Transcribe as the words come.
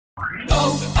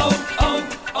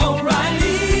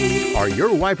O'Reilly. Are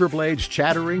your wiper blades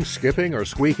chattering, skipping, or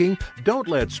squeaking? Don't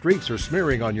let streaks or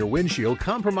smearing on your windshield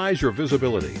compromise your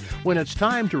visibility. When it's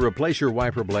time to replace your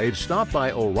wiper blades, stop by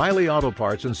O'Reilly Auto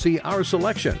Parts and see our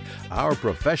selection. Our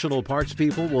professional parts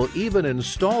people will even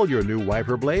install your new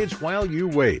wiper blades while you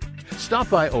wait. Stop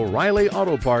by O'Reilly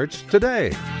Auto Parts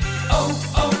today.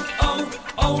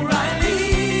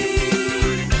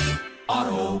 O'Reilly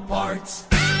Auto Parts.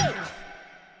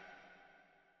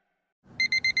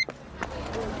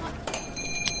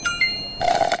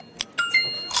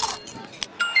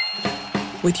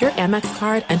 With your Amex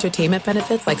card, entertainment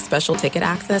benefits like special ticket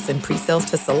access and pre-sales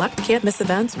to select can't-miss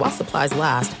events while supplies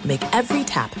last make every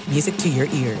tap music to your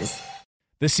ears.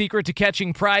 The secret to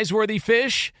catching prize-worthy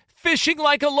fish? Fishing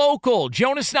like a local.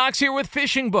 Jonas Knox here with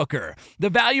Fishing Booker.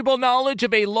 The valuable knowledge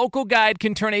of a local guide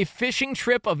can turn a fishing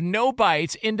trip of no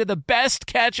bites into the best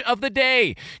catch of the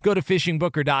day. Go to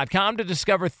fishingbooker.com to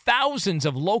discover thousands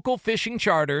of local fishing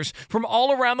charters from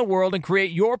all around the world and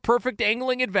create your perfect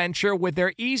angling adventure with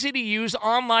their easy-to-use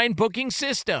online booking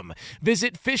system.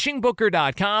 Visit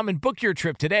fishingbooker.com and book your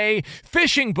trip today.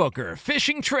 Fishing Booker.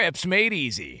 Fishing trips made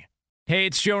easy. Hey,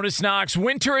 it's Jonas Knox.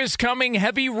 Winter is coming.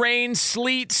 Heavy rain,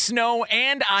 sleet, snow,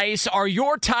 and ice. Are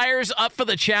your tires up for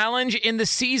the challenge? In the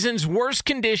season's worst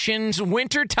conditions,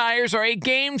 winter tires are a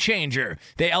game changer.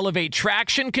 They elevate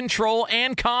traction, control,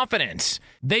 and confidence.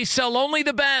 They sell only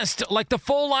the best, like the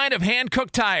full line of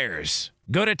hand-cooked tires.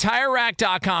 Go to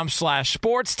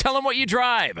TireRack.com/sports. Tell them what you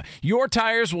drive. Your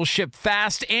tires will ship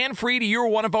fast and free to your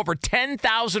one of over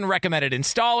 10,000 recommended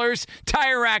installers.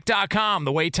 TireRack.com,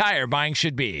 the way tire buying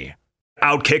should be.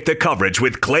 Outkick the coverage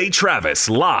with Clay Travis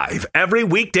live every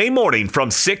weekday morning from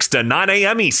 6 to 9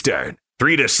 a.m. Eastern,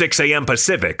 3 to 6 a.m.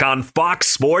 Pacific on Fox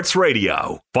Sports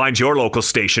Radio. Find your local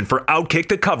station for Outkick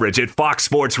the coverage at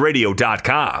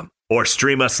foxsportsradio.com or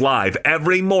stream us live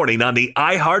every morning on the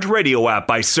iHeartRadio app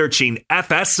by searching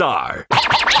FSR.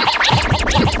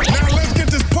 Now let's get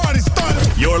this party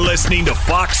started. You're listening to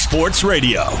Fox Sports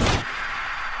Radio.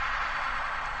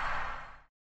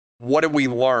 What did we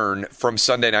learn from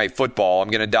Sunday Night Football? I'm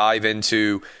going to dive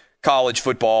into college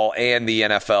football and the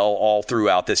NFL all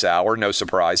throughout this hour. No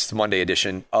surprise, it's the Monday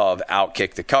edition of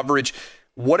Outkick the Coverage.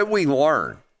 What did we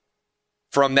learn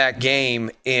from that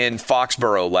game in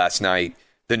Foxborough last night?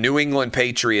 The New England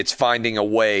Patriots finding a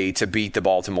way to beat the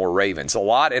Baltimore Ravens. A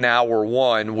lot in hour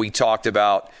one, we talked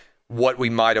about what we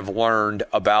might have learned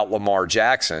about Lamar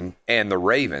Jackson and the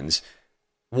Ravens.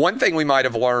 One thing we might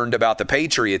have learned about the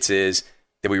Patriots is,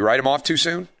 did we write him off too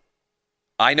soon?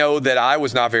 I know that I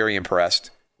was not very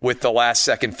impressed with the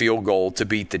last-second field goal to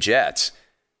beat the Jets,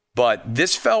 but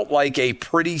this felt like a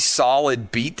pretty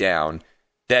solid beatdown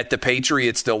that the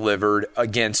Patriots delivered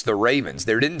against the Ravens.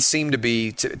 There didn't seem to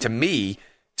be, to me,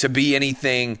 to be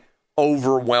anything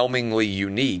overwhelmingly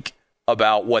unique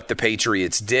about what the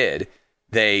Patriots did.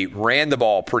 They ran the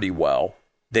ball pretty well.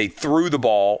 They threw the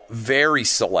ball very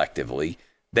selectively.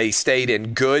 They stayed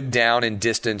in good down and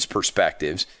distance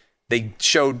perspectives. They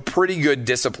showed pretty good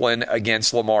discipline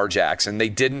against Lamar Jackson. They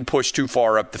didn't push too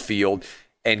far up the field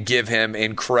and give him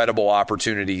incredible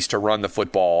opportunities to run the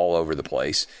football all over the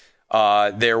place.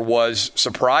 There was,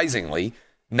 surprisingly,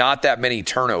 not that many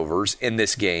turnovers in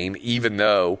this game, even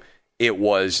though it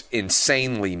was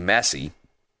insanely messy.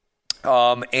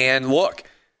 And look,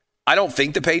 I don't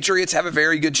think the Patriots have a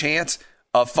very good chance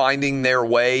of finding their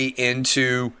way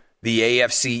into the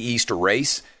AFC East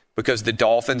race because the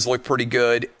Dolphins look pretty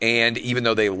good, and even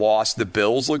though they lost, the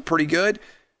Bills look pretty good.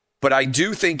 But I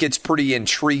do think it's pretty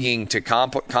intriguing to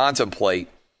contemplate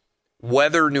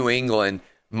whether New England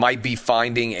might be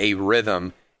finding a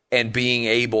rhythm and being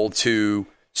able to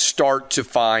start to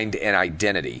find an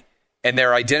identity. And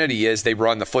their identity is they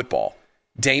run the football.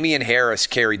 Damian Harris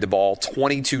carried the ball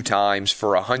 22 times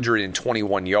for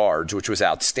 121 yards, which was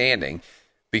outstanding,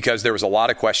 because there was a lot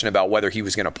of question about whether he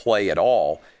was going to play at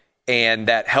all. And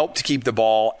that helped to keep the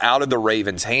ball out of the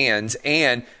Ravens' hands.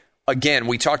 And again,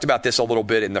 we talked about this a little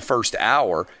bit in the first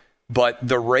hour, but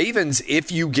the Ravens,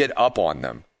 if you get up on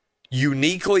them,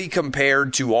 uniquely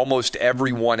compared to almost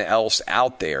everyone else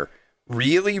out there,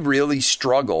 really, really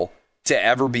struggle to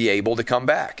ever be able to come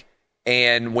back.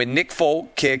 And when Nick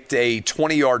Folk kicked a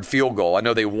 20-yard field goal, I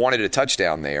know they wanted a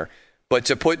touchdown there, but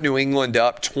to put New England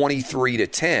up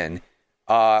 23-10,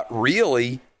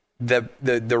 really,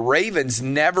 the Ravens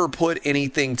never put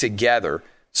anything together,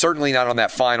 certainly not on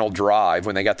that final drive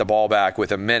when they got the ball back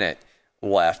with a minute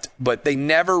left, but they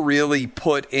never really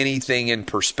put anything in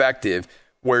perspective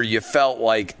where you felt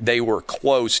like they were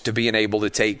close to being able to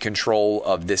take control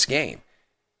of this game.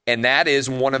 And that is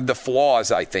one of the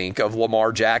flaws, I think, of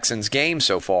Lamar Jackson's game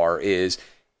so far, is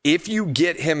If you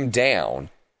get him down,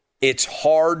 it's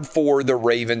hard for the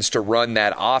Ravens to run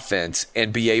that offense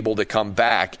and be able to come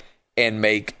back and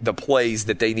make the plays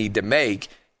that they need to make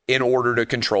in order to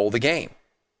control the game.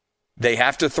 They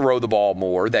have to throw the ball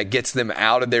more. That gets them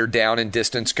out of their down and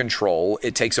distance control.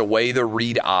 It takes away the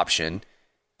read option.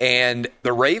 And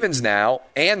the Ravens now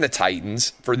and the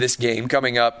Titans for this game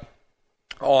coming up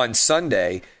on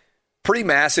Sunday, pretty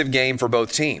massive game for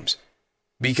both teams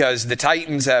because the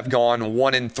Titans have gone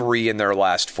 1-3 in their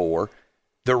last 4.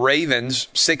 The Ravens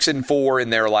 6-4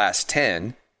 in their last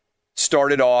 10.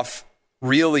 Started off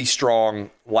really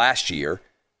strong last year.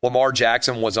 Lamar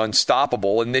Jackson was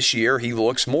unstoppable, and this year he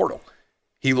looks mortal.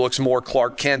 He looks more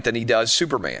Clark Kent than he does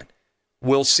Superman.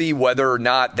 We'll see whether or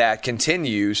not that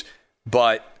continues,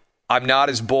 but I'm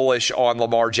not as bullish on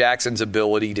Lamar Jackson's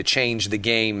ability to change the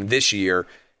game this year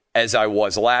as I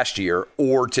was last year,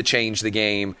 or to change the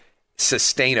game.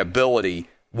 Sustainability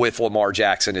with Lamar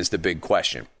Jackson is the big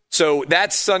question. So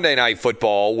that's Sunday Night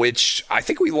Football, which I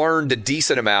think we learned a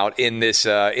decent amount in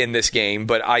this game.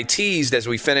 But I teased as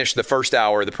we finished the first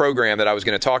hour of the program that I was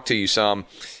going to talk to you some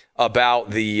about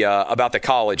the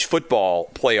college football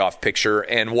playoff picture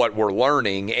and what we're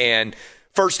learning. And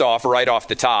first off, right off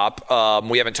the top,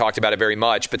 we haven't talked about it very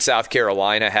much, but South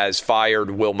Carolina has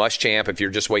fired Will Muschamp. If you're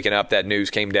just waking up, that news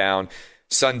came down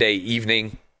Sunday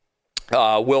evening.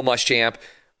 Will Muschamp,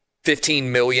 $15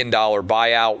 million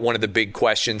buyout. One of the big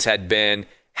questions had been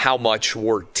how much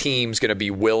were teams going to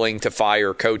be willing to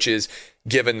fire coaches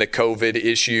given the COVID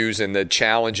issues and the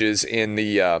challenges in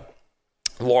the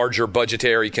larger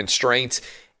budgetary constraints.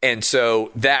 And so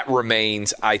that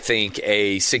remains, I think,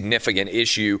 a significant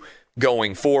issue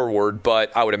going forward.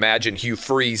 But I would imagine Hugh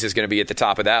Freeze is going to be at the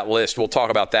top of that list. We'll talk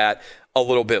about that a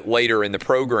little bit later in the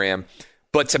program.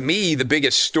 But to me, the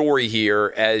biggest story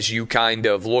here, as you kind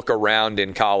of look around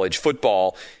in college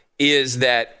football, is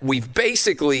that we've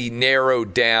basically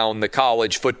narrowed down the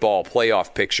college football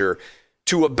playoff picture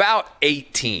to about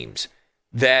 8 teams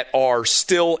that are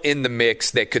still in the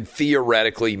mix that could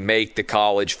theoretically make the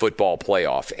college football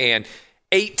playoff. And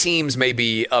 8 teams may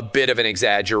be a bit of an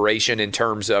exaggeration in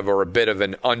terms of, or a bit of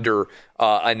an under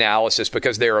analysis,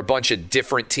 because there are a bunch of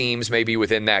different teams maybe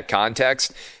within that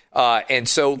context. And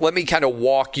so let me kind of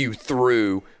walk you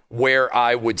through where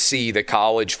I would see the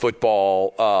college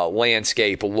football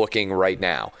landscape looking right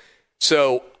now.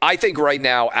 So I think right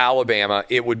now, Alabama,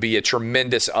 it would be a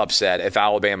tremendous upset if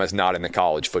Alabama is not in the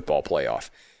college football playoff.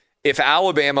 If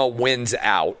Alabama wins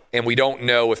out, and we don't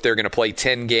know if they're going to play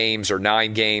 10 games or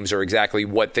 9 games or exactly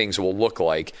what things will look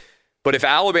like, but if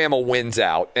Alabama wins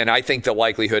out, and I think the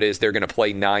likelihood is they're going to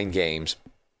play 9 games,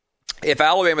 if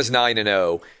Alabama's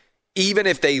 9-0, even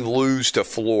if they lose to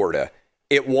Florida,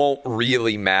 it won't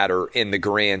really matter in the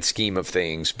grand scheme of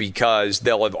things because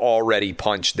they'll have already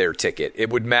punched their ticket. It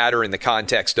would matter in the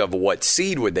context of what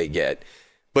seed would they get,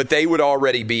 but they would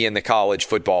already be in the college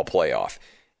football playoff.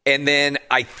 And then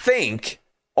I think,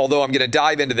 although I'm going to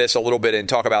dive into this a little bit and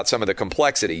talk about some of the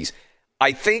complexities,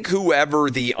 I think whoever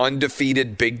the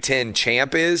undefeated Big Ten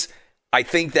champ is, I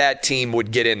think that team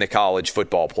would get in the college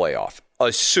football playoff,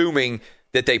 assuming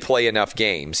that they play enough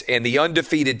games. And the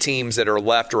undefeated teams that are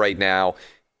left right now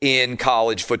in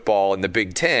college football in the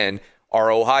Big Ten are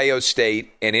Ohio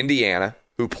State and Indiana,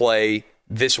 who play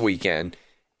this weekend,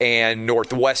 and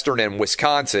Northwestern and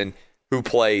Wisconsin, who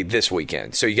play this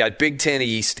weekend. So you got Big Ten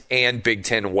East and Big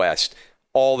Ten West,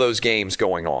 all those games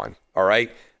going on, all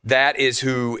right? That is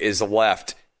who is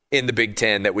left in the Big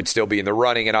Ten that would still be in the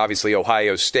running, and obviously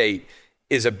Ohio State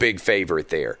is a big favorite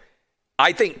there.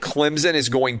 I think Clemson is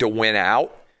going to win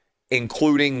out,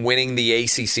 including winning the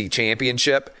ACC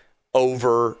championship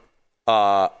over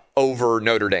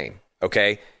Notre Dame,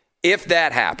 okay? If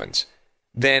that happens,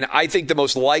 then I think the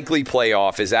most likely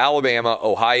playoff is Alabama,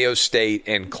 Ohio State,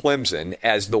 and Clemson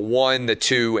as the 1, the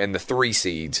 2, and the 3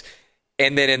 seeds.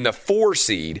 And then in the 4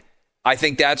 seed, I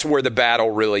think that's where the battle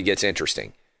really gets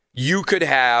interesting. You could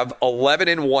have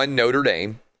 11-1 Notre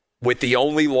Dame, with the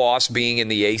only loss being in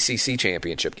the ACC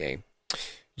championship game.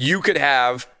 You could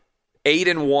have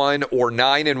 8-1 or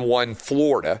 9-1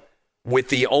 Florida, with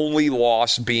the only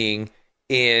loss being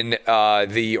in or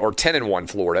 10-1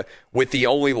 Florida, with the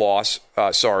only loss,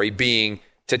 being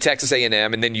to Texas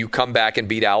A&M, and then you come back and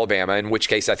beat Alabama, in which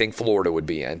case I think Florida would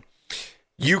be in.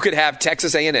 You could have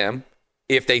Texas A&M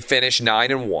if they finish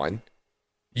 9-1.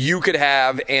 You could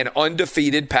have an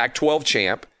undefeated Pac-12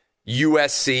 champ,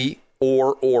 USC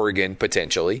or Oregon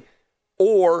potentially,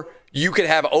 or you could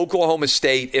have Oklahoma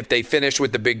State if they finish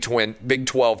with the Big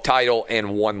 12 title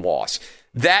and 1 loss.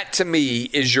 That, to me,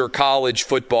 is your college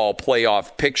football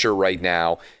playoff picture right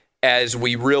now as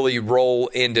we really roll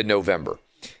into November.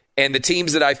 And the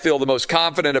teams that I feel the most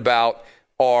confident about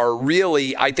are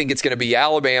really, I think it's going to be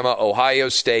Alabama, Ohio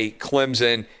State,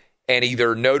 Clemson, and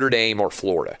either Notre Dame or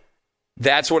Florida.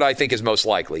 That's what I think is most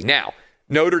likely. Now,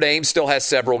 Notre Dame still has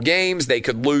several games. They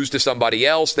could lose to somebody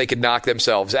else. They could knock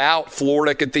themselves out.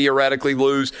 Florida could theoretically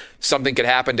lose. Something could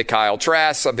happen to Kyle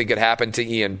Trask. Something could happen to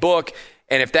Ian Book.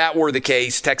 And if that were the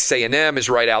case, Texas A&M is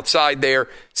right outside there,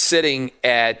 sitting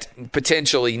at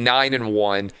potentially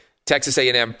 9-1. Texas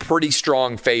A&M, pretty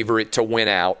strong favorite to win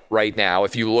out right now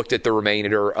if you looked at the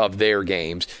remainder of their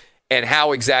games. And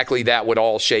how exactly that would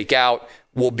all shake out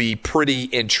will be pretty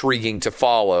intriguing to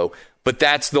follow. But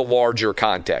that's the larger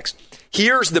context.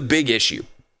 Here's the big issue,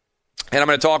 and I'm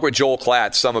going to talk with Joel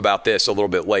Klatt some about this a little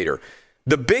bit later.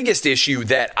 The biggest issue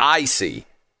that I see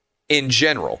in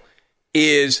general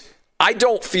is I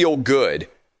don't feel good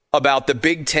about the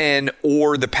Big Ten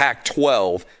or the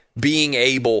Pac-12 being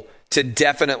able to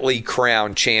definitely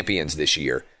crown champions this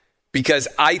year, because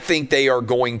I think they are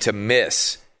going to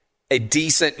miss a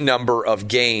decent number of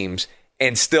games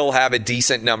and still have a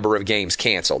decent number of games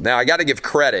canceled. Now, I got to give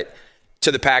credit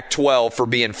to the Pac-12 for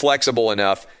being flexible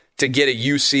enough to get a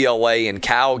UCLA and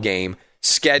Cal game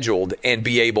scheduled and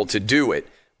be able to do it.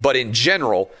 But in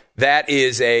general, that's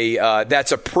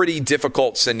a pretty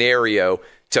difficult scenario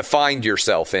to find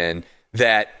yourself in,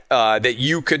 that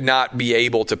you could not be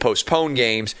able to postpone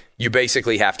games. You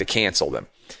basically have to cancel them.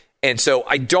 And so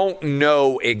I don't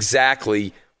know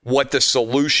exactly what the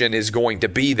solution is going to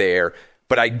be there,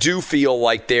 but I do feel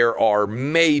like there are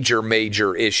major,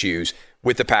 major issues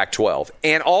with the Pac-12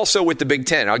 and also with the Big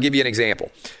Ten. I'll give you an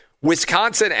example.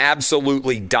 Wisconsin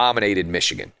absolutely dominated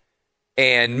Michigan,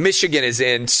 and Michigan is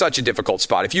in such a difficult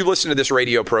spot. If you listen to this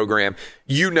radio program,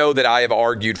 you know that I have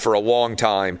argued for a long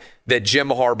time that Jim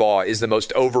Harbaugh is the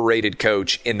most overrated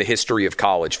coach in the history of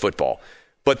college football.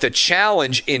 But the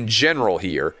challenge in general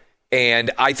here,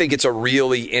 and I think it's a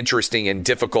really interesting and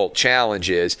difficult challenge,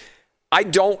 is I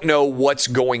don't know what's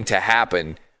going to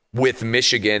happen with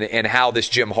Michigan and how this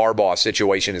Jim Harbaugh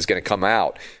situation is going to come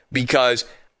out, because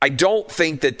I don't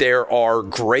think that there are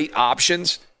great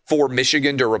options for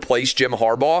Michigan to replace Jim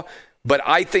Harbaugh, but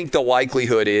I think the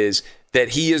likelihood is that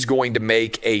he is going to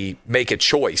make a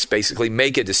choice, basically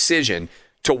make a decision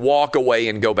to walk away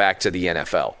and go back to the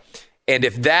NFL. And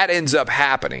if that ends up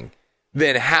happening,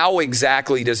 then how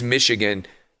exactly does Michigan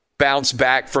bounce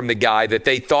back from the guy that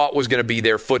they thought was going to be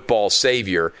their football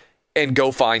savior and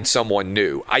go find someone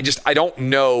new? I don't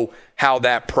know how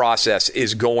that process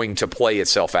is going to play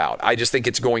itself out. I just think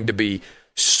it's going to be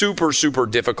super, super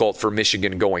difficult for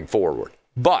Michigan going forward.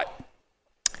 But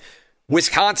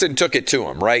Wisconsin took it to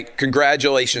them, right?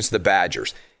 Congratulations to the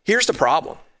Badgers. Here's the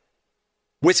problem.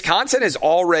 Wisconsin has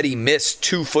already missed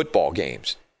 2 football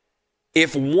games.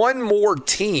 If one more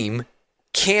team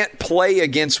can't play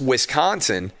against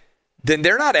Wisconsin, then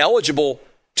they're not eligible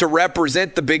to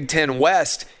represent the Big Ten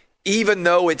West, even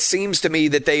though it seems to me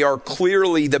that they are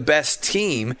clearly the best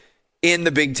team in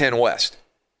the Big Ten West.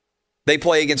 They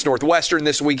play against Northwestern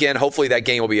this weekend. Hopefully that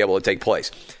game will be able to take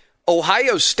place.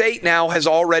 Ohio State now has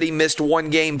already missed 1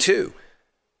 game too.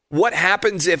 What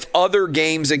happens if other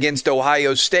games against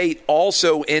Ohio State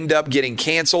also end up getting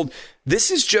canceled?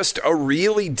 This is just a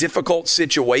really difficult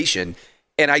situation,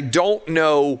 and I don't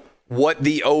know what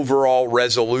the overall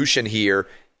resolution here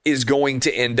is going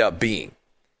to end up being.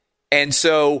 And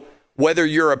so whether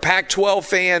you're a Pac-12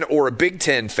 fan or a Big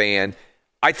Ten fan,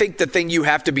 I think the thing you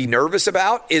have to be nervous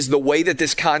about is the way that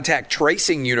this contact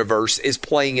tracing universe is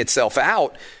playing itself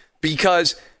out,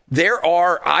 because there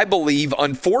are, I believe,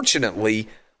 unfortunately,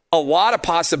 a lot of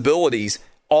possibilities,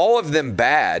 all of them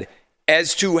bad,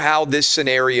 as to how this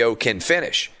scenario can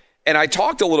finish. And I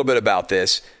talked a little bit about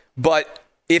this, but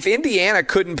if Indiana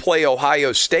couldn't play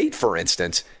Ohio State, for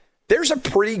instance, there's a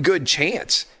pretty good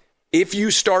chance, if you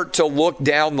start to look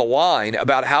down the line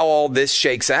about how all this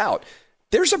shakes out,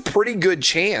 there's a pretty good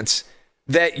chance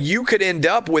that you could end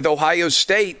up with Ohio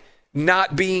State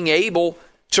not being able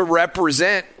to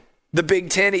represent the Big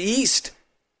Ten East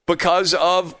because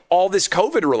of all this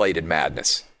COVID-related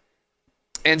madness.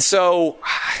 And so,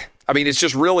 I mean, it's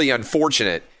just really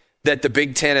unfortunate that the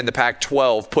Big Ten and the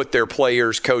Pac-12 put their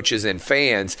players, coaches, and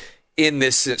fans in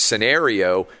this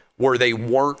scenario where they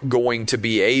weren't going to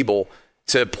be able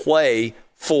to play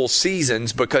full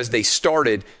seasons because they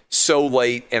started so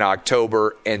late in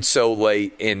October and so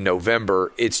late in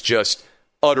November. It's just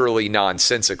utterly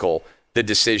nonsensical, the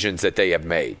decisions that they have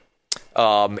made.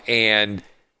 And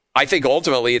I think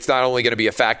ultimately it's not only going to be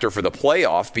a factor for the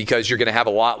playoff, because you're going to have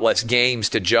a lot less games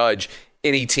to judge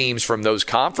any teams from those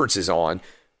conferences on,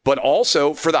 but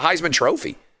also for the Heisman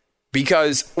Trophy.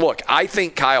 Because, look, I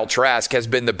think Kyle Trask has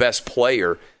been the best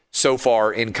player so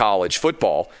far in college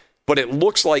football. But it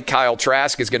looks like Kyle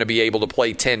Trask is going to be able to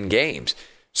play 10 games.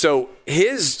 So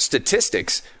his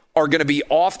statistics are going to be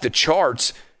off the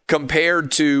charts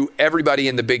compared to everybody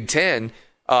in the Big Ten,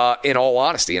 in all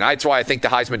honesty. And that's why I think the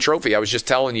Heisman Trophy, I was just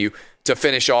telling you to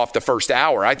finish off the first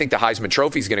hour, I think the Heisman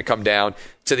Trophy is going to come down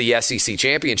to the SEC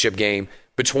championship game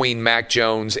between Mac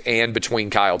Jones and between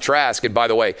Kyle Trask. And by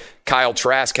the way, Kyle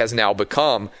Trask has now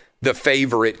become the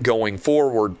favorite going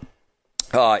forward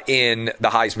in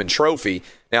the Heisman Trophy.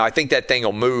 Now, I think that thing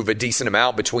will move a decent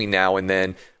amount between now and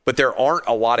then, but there aren't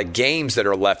a lot of games that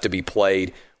are left to be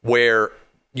played where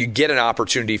you get an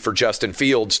opportunity for Justin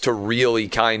Fields to really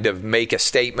kind of make a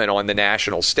statement on the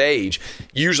national stage.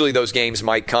 Usually those games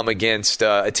might come against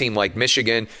a team like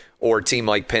Michigan or a team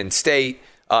like Penn State.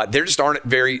 There just aren't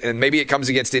and maybe it comes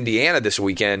against Indiana this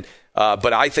weekend,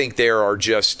 but I think there are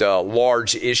just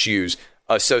large issues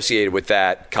associated with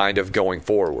that kind of going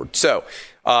forward. So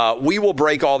we will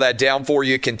break all that down for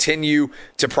you, continue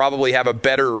to probably have a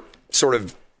better sort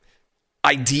of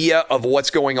idea of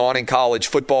what's going on in college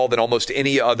football than almost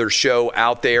any other show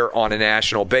out there on a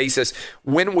national basis.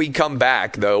 When we come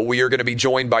back, though, we are going to be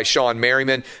joined by Sean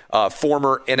Merriman,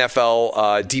 former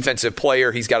NFL defensive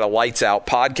player. He's got a Lights Out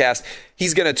podcast.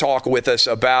 He's going to talk with us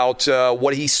about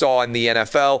what he saw in the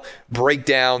NFL, break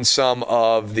down some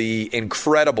of the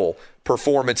incredible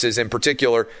performances, in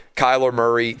particular, Kyler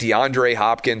Murray, DeAndre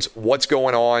Hopkins, what's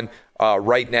going on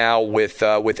right now with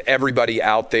everybody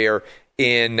out there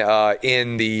in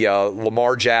the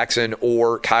Lamar Jackson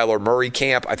or Kyler Murray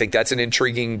camp. I think that's an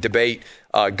intriguing debate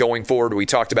going forward. We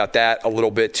talked about that a little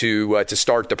bit to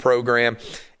start the program.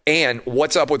 And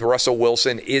what's up with Russell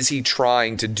Wilson? Is he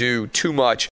trying to do too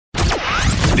much?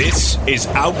 This is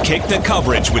Outkick the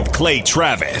Coverage with Clay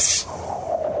Travis.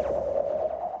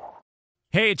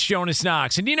 Hey, it's Jonas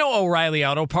Knox, and you know O'Reilly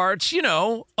Auto Parts, you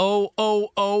know,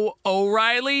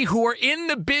 O'Reilly, who are in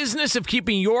the business of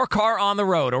keeping your car on the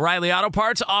road. O'Reilly Auto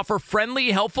Parts offer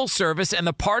friendly, helpful service and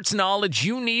the parts knowledge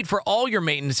you need for all your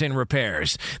maintenance and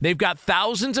repairs. They've got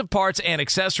thousands of parts and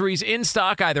accessories in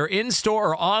stock, either in-store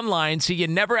or online, so you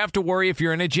never have to worry if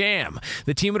you're in a jam.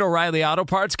 The team at O'Reilly Auto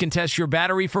Parts can test your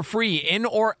battery for free in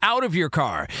or out of your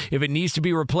car. If it needs to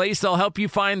be replaced, they'll help you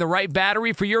find the right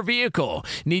battery for your vehicle.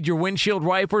 Need your windshield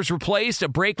wipers replaced, a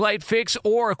brake light fix,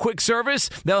 or a quick service?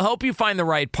 They'll help you find the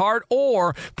right part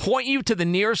or point you to the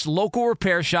nearest local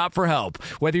repair shop for help.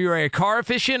 Whether you're a car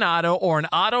aficionado or an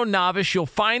auto novice, you'll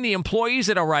find the employees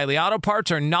at O'Reilly Auto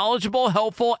Parts are knowledgeable,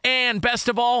 helpful, and best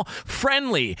of all,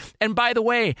 friendly. And by the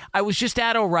way, I was just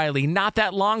at O'Reilly not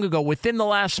that long ago, within the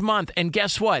last month, and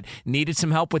guess what? Needed some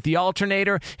help with the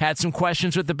alternator, had some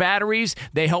questions with the batteries.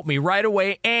 They helped me right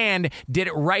away and did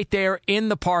it right there in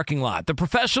the parking lot. The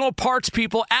professional parts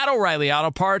people at O'Reilly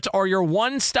Auto Parts are your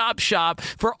one-stop shop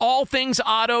for all things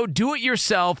auto,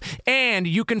 do-it-yourself, and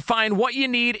you can find what you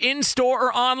need in-store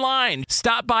or online.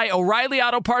 Stop by O'Reilly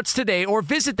Auto Parts today or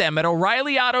visit them at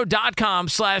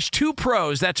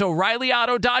O'ReillyAuto.com/2pros. That's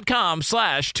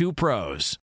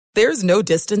O'ReillyAuto.com/2pros. There's no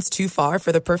distance too far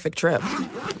for the perfect trip.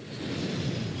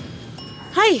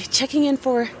 Hi, checking in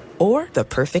for... Or the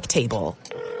perfect table.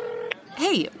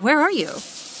 Hey, where are you?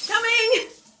 Coming!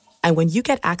 And when you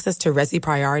get access to Resi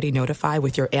Priority Notify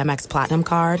with your Amex Platinum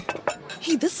card...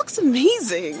 Hey, this looks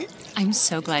amazing. I'm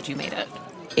so glad you made it.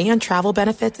 And travel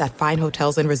benefits at fine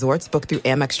hotels and resorts booked through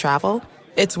Amex Travel,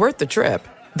 it's worth the trip.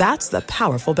 That's the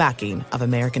powerful backing of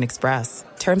American Express.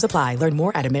 Terms apply. Learn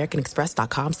more at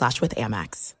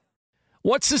americanexpress.com/withAmex.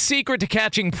 What's the secret to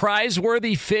catching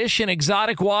prize-worthy fish in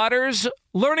exotic waters?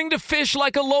 Learning to fish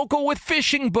like a local with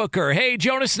Fishing Booker. Hey,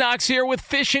 Jonas Knox here with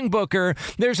Fishing Booker.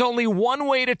 There's only one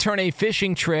way to turn a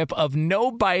fishing trip of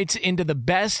no bites into the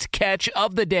best catch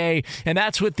of the day, and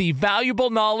that's with the valuable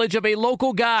knowledge of a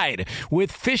local guide.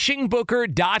 With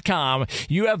FishingBooker.com,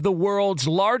 you have the world's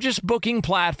largest booking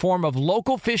platform of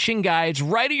local fishing guides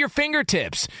right at your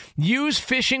fingertips. Use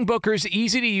Fishing Booker's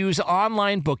easy-to-use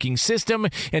online booking system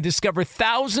and discover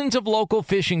thousands of local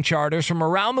fishing charters from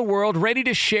around the world ready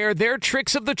to share their tricks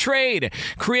of the trade.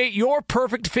 Create your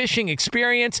perfect fishing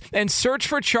experience and search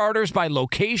for charters by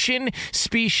location,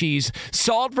 species,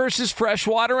 salt versus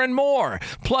freshwater, and more.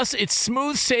 Plus, it's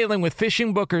smooth sailing with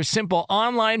Fishing Booker's simple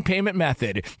online payment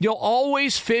method. You'll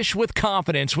always fish with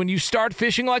confidence when you start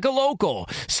fishing like a local.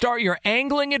 Start your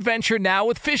angling adventure now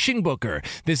with Fishing Booker.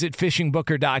 Visit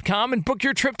FishingBooker.com and book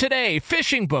your trip today.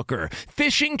 Fishing Booker.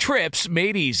 Fishing trips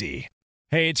made easy.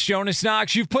 Hey, it's Jonas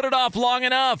Knox. You've put it off long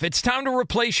enough. It's time to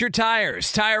replace your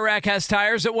tires. Tire Rack has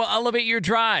tires that will elevate your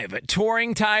drive.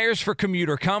 Touring tires for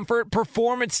commuter comfort,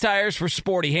 performance tires for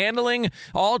sporty handling,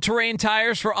 all-terrain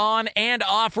tires for on- and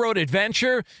off-road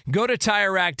adventure. Go to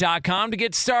TireRack.com to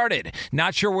get started.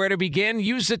 Not sure where to begin?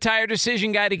 Use the Tire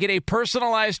Decision Guide to get a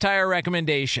personalized tire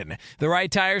recommendation. The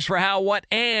right tires for how, what,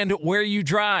 and where you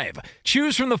drive.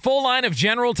 Choose from the full line of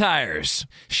General Tires.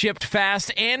 Shipped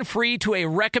fast and free to a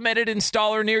recommended installer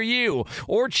near you,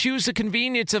 or choose the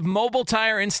convenience of mobile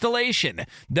tire installation.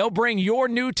 They'll bring your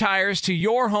new tires to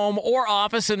your home or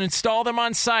office and install them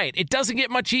on site. It doesn't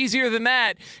get much easier than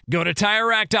that. Go to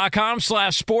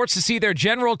TireRack.com/sports to see their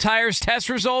General Tires test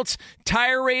results,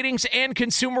 tire ratings, and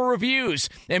consumer reviews.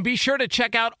 And be sure to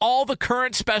check out all the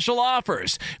current special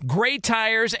offers. Great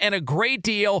tires and a great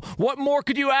deal. What more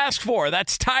could you ask for?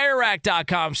 That's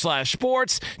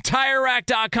TireRack.com/sports.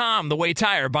 TireRack.com, the way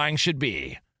tire buying should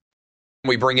be.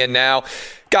 We bring in now a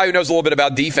guy who knows a little bit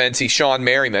about defense. He's Shawne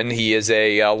Merriman. He is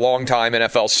a longtime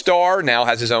NFL star, now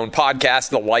has his own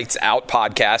podcast, the Lights Out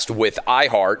podcast with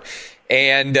iHeart.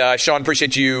 And Shawne,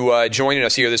 appreciate you joining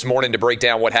us here this morning to break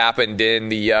down what happened in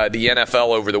the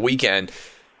NFL over the weekend.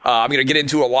 I'm going to get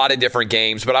into a lot of different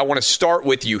games, but I want to start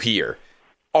with you here.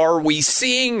 Are we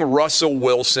seeing Russell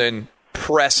Wilson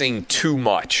pressing too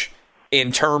much in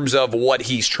terms of what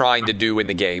he's trying to do in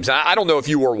the games? I don't know if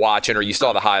you were watching or you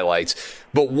saw the highlights,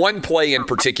 but one play in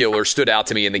particular stood out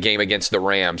to me in the game against the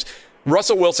Rams.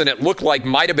 Russell Wilson, it looked like,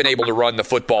 might have been able to run the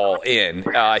football in.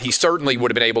 He certainly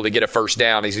would have been able to get a first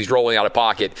down as he's rolling out of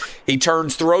pocket. He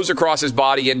turns, throws across his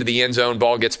body into the end zone.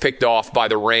 Ball gets picked off by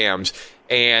the Rams.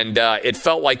 And it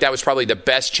felt like that was probably the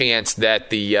best chance that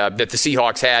the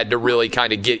Seahawks had to really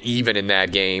kind of get even in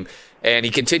that game. And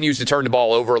he continues to turn the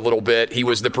ball over a little bit. He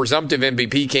was the presumptive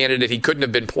MVP candidate. He couldn't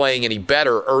have been playing any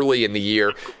better early in the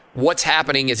year. What's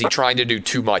happening? Is he trying to do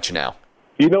too much now?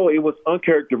 You know, it was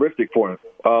uncharacteristic for him.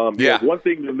 One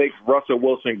thing that makes Russell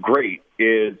Wilson great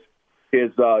is his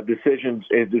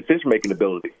decision-making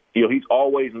ability. You know, he's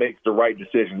always makes the right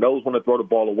decision, knows when to throw the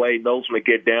ball away, knows when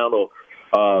to get down or,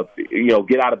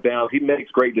 get out of bounds. He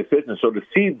makes great decisions. So to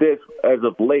see this as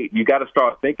of late, you got to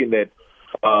start thinking that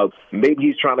maybe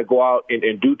he's trying to go out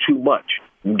and do too much,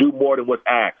 do more than what's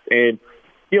asked. And,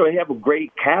 they have a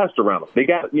great cast around him. They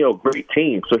got, great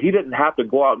team. So he didn't have to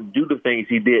go out and do the things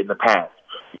he did in the past,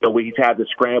 where he's had to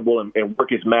scramble and work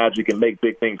his magic and make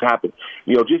big things happen.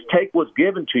 Just take what's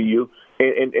given to you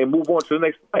and move on to the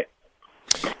next play.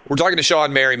 We're talking to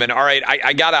Shawne Merriman. All right,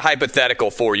 I got a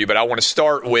hypothetical for you, but I want to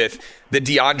start with the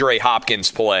DeAndre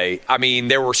Hopkins play. I mean,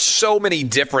 there were so many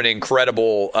different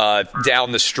incredible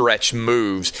down-the-stretch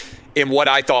moves in what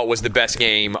I thought was the best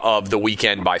game of the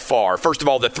weekend by far. First of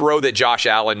all, the throw that Josh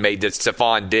Allen made to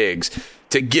Stephon Diggs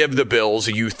to give the Bills,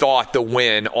 you thought, the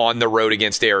win on the road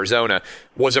against Arizona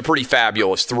was a pretty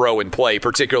fabulous throw and play,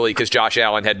 particularly because Josh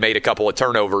Allen had made a couple of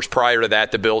turnovers. Prior to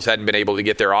that, the Bills hadn't been able to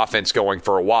get their offense going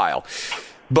for a while.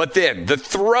 But then the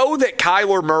throw that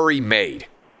Kyler Murray made,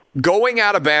 going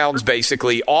out of bounds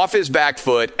basically off his back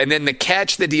foot, and then the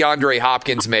catch that DeAndre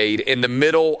Hopkins made in the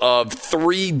middle of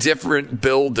three different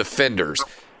Bill defenders.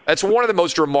 That's one of the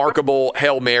most remarkable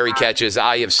Hail Mary catches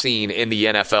I have seen in the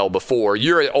NFL before.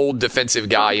 You're an old defensive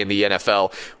guy in the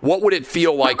NFL. What would it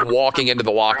feel like walking into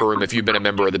the locker room if you've been a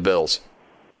member of the Bills?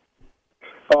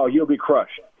 Oh, you'll be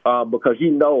crushed because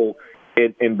in those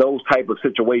type of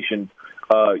situations,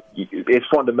 it's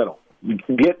fundamental. You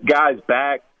get guys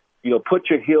back, put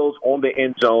your heels on the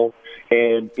end zone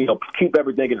and, keep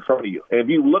everything in front of you. And if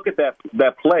you look at that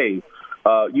play,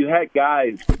 you had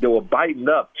guys that were biting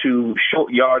up to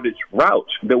short yardage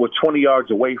routes that were 20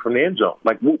 yards away from the end zone.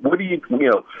 Like, what do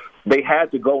they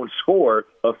had to go and score.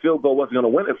 A field goal wasn't going to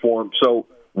win it for them. So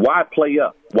why play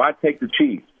up? Why take the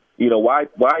cheese? Why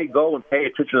go and pay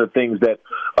attention to things that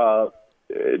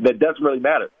doesn't really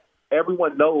matter?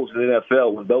 Everyone knows in the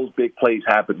NFL when those big plays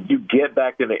happen, you get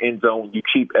back in the end zone, you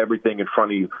keep everything in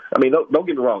front of you. I mean, don't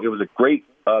get me wrong. It was a great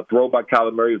throw by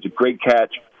Kyler Murray. It was a great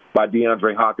catch by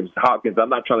DeAndre Hopkins. I'm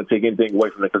not trying to take anything away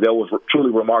from it because that was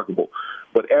truly remarkable.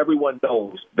 But everyone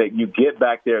knows that you get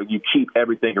back there, you keep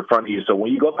everything in front of you. So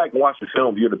when you go back and watch the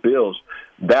film, you're the Bills,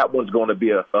 that one's going to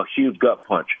be a huge gut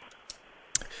punch.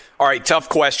 All right, tough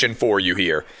question for you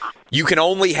here. You can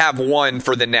only have one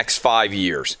for the next 5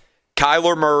 years.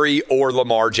 Kyler Murray or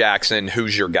Lamar Jackson,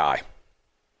 who's your guy?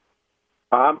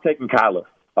 I'm taking Kyler.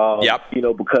 Yep.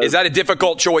 Because is that a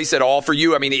difficult choice at all for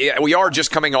you? I mean, we are just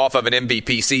coming off of an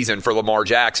MVP season for Lamar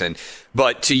Jackson,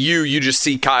 but to you just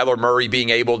see Kyler Murray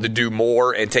being able to do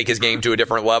more and take his game to a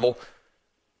different level?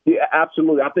 Yeah,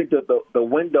 absolutely. I think that the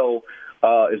window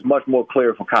is much more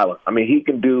clear for Kyler. I mean, he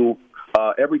can do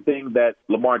everything that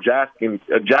Lamar Jackson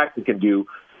can do,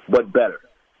 but better.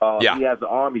 He has an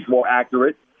arm. He's more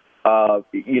accurate.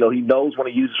 He knows when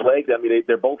to use his legs. I mean,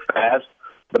 they're both fast,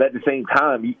 but at the same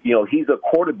time, he's a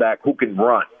quarterback who can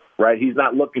run, right? He's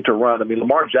not looking to run. I mean,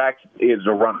 Lamar Jackson is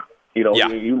a runner.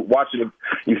 You watch him,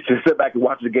 you sit back and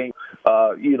watch the game.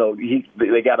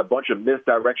 They got a bunch of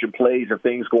misdirection plays and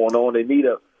things going on. They need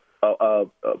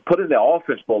put in the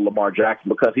offense for Lamar Jackson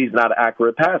because he's not an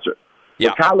accurate passer.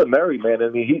 But Kyler Murray, man, I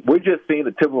mean, we're just seeing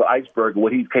the tip of the iceberg of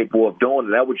what he's capable of doing,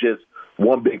 and that was just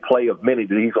one big play of many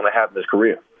that he's going to have in his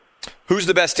career. Who's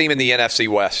the best team in the NFC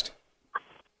West?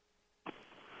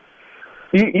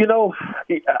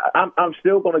 I'm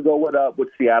still going to go with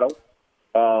Seattle.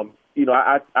 I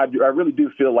really do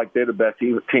feel like they're the best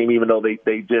team, even though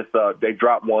they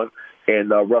dropped one and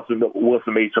Russell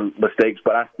Wilson made some mistakes.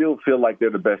 But I still feel like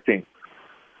they're the best team.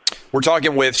 We're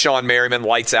talking with Sean Merriman,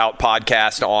 Lights Out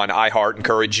podcast on iHeart.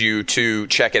 Encourage you to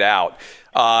check it out.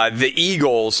 The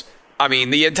Eagles, I mean,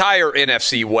 the entire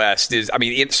NFC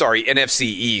NFC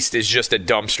East is just a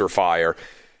dumpster fire.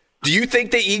 Do you think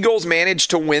the Eagles manage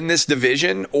to win this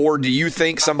division, or do you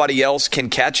think somebody else can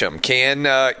catch them? Can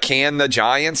the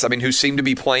Giants, who seem to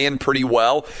be playing pretty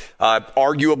well,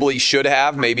 arguably should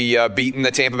have maybe beaten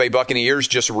the Tampa Bay Buccaneers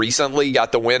just recently,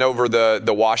 got the win over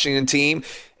the Washington team,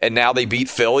 and now they beat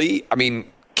Philly?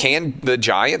 Can the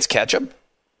Giants catch them?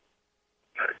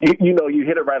 You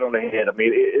hit it right on the head.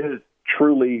 It is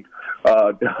truly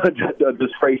just a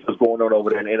disgrace what's going on over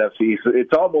there in the NFC. So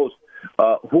it's almost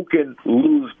who can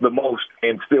lose the most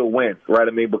and still win, right?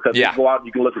 Because you go out and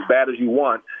you can look as bad as you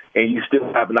want, and you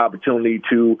still have an opportunity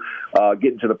to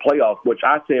get into the playoffs, which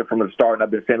I said from the start, and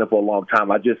I've been saying it for a long time.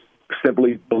 I just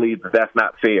simply believe that that's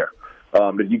not fair.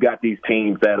 That you got these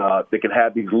teams that they can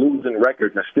have these losing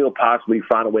records and still possibly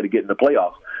find a way to get in the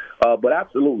playoffs. But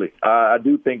absolutely, I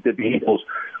do think that the Eagles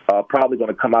are probably going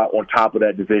to come out on top of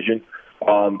that division.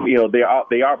 They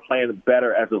are playing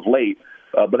better as of late,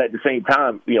 but at the same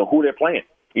time, who they're playing,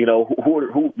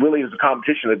 who really is the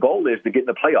competition. The goal is to get in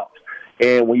the playoffs.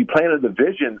 And when you play in a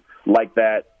division like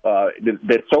that,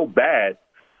 that's so bad,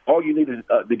 all you need is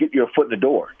to get your foot in the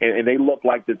door. And they look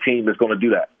like the team that's going to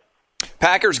do that.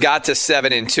 Packers got to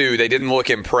 7-2. They didn't look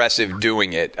impressive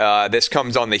doing it. This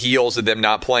comes on the heels of them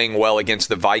not playing well against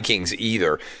the Vikings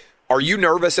either. Are you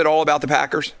nervous at all about the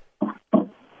Packers?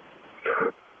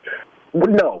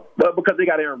 No, because they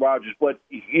got Aaron Rodgers. But,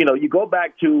 you go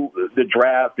back to the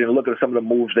draft and look at some of the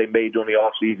moves they made during the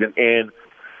offseason, and,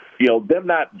 them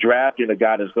not drafting a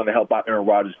guy that's going to help out Aaron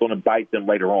Rodgers is going to bite them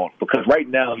later on. Because right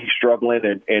now he's struggling,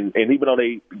 and even though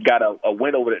they got a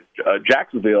win over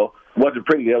Jacksonville, wasn't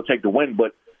pretty, they'll take the win,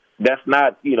 but that's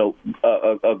not,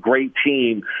 a great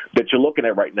team that you're looking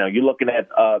at right now. You're looking at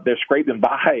they're scraping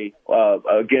by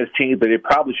against teams that they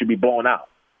probably should be blowing out.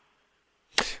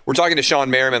 We're talking to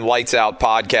Sean Merriman, Lights Out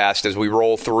podcast, as we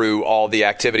roll through all the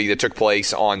activity that took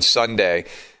place on Sunday.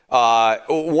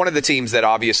 One of the teams that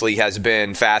obviously has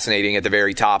been fascinating at the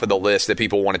very top of the list that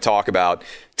people want to talk about,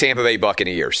 Tampa Bay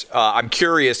Buccaneers. I'm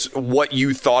curious what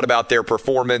you thought about their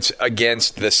performance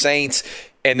against the Saints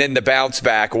and then the bounce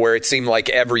back where it seemed like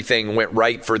everything went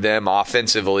right for them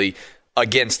offensively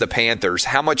against the Panthers.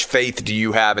 How much faith do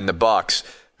you have in the Bucs,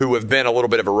 who have been a little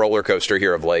bit of a roller coaster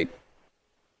here of late?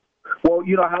 Well,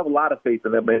 I have a lot of faith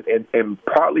in them, and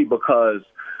partly because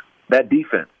that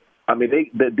defense.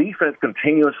 The defense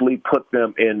continuously put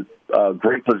them in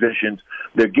great positions.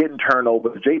 They're getting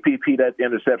turnovers. JPP, that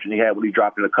interception he had when he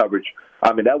dropped in the coverage,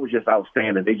 that was just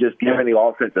outstanding. They just giving the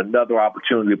offense another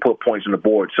opportunity to put points on the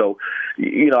board. So,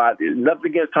 nothing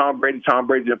against Tom Brady. Tom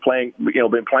Brady's been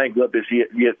playing good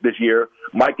this year.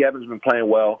 Mike Evans has been playing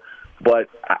well. But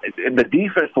the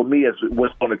defense, for me, is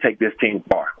what's going to take this team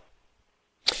far.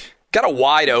 Got a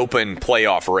wide open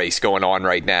playoff race going on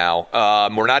right now.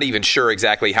 We're not even sure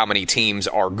exactly how many teams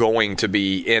are going to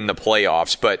be in the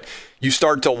playoffs, but you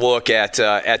start to look at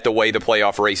the way the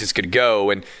playoff races could go,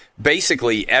 and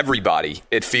basically everybody,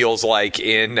 it feels like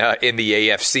in the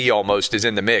AFC almost, is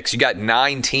in the mix. You got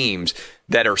 9 teams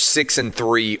that are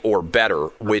 6-3 or better,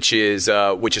 which is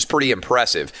pretty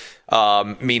impressive.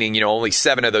 Meaning, only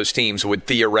 7 of those teams would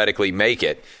theoretically make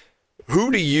it.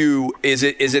 Is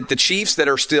it the Chiefs that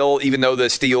are still, even though the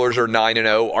Steelers are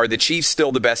 9-0, are the Chiefs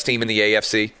still the best team in the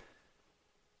AFC?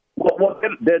 Well,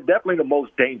 they're definitely the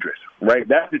most dangerous, right?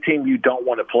 That's the team you don't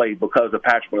want to play because of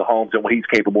Patrick Mahomes and what he's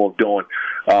capable of doing,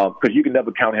 because you can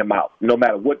never count him out. No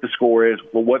matter what the score is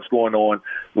or what's going on,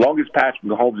 as long as Patrick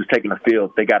Mahomes is taking the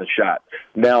field, they got a shot.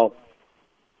 Now,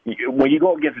 when you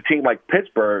go against a team like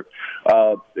Pittsburgh,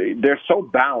 they're so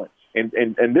balanced. And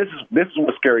this is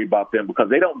what's scary about them, because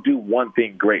they don't do one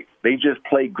thing great. They just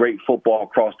play great football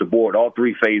across the board, all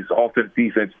three phases, offense,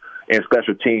 defense, and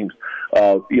special teams.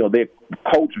 They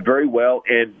coach very well,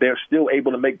 and they're still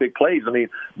able to make big plays. I mean,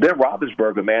 Ben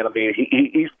Roethlisberger, man, I mean,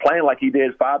 he's playing like he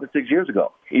did 5 to 6 years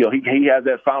ago. He has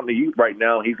that fountain of youth right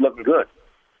now, and he's looking good.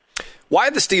 Why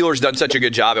have the Steelers done such a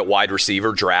good job at wide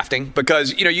receiver drafting?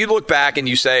 Because, you look back and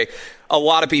you say, a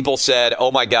lot of people said,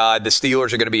 oh, my God, the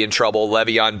Steelers are going to be in trouble.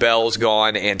 Le'Veon Bell's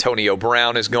gone. Antonio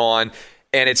Brown is gone.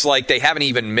 And it's like they haven't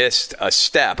even missed a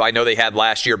step. I know they had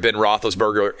last year Ben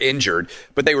Roethlisberger injured,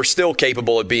 but they were still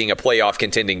capable of being a playoff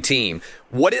contending team.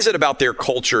 What is it about their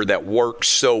culture that works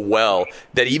so well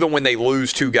that even when they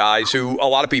lose two guys who a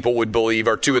lot of people would believe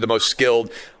are two of the most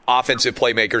skilled offensive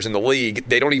playmakers in the league,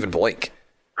 they don't even blink?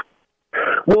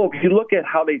 Well, if you look at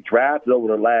how they drafted over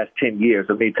the last 10 years,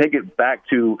 I mean, take it back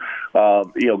to,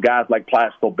 guys like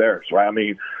Plaxico Burress, right? I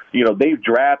mean, they've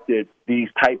drafted these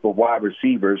type of wide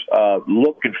receivers,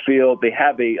 look and feel. They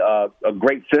have a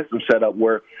great system set up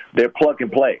where they're plug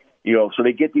and play, so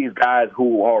they get these guys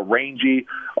who are rangy,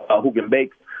 who can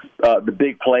make the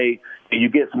big play. And you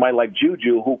get somebody like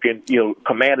Juju who can,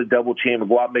 command a double team and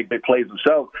go out and make big plays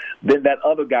himself, then that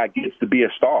other guy gets to be a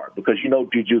star because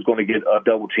Juju's going to get a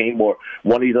double team, or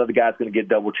one of these other guys going to get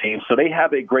double teamed. So they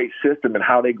have a great system in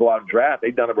how they go out and draft.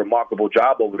 They've done a remarkable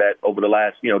job over the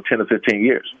last 10 to 15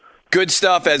 years. Good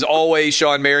stuff as always,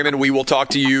 Shawne Merriman. We will talk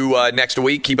to you next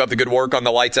week. Keep up the good work on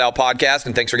the Lights Out podcast,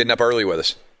 and thanks for getting up early with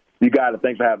us. You got it.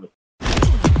 Thanks for having me.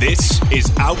 This is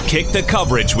Outkick the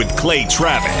Coverage with Clay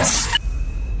Travis.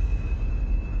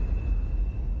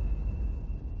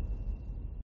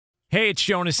 Hey, it's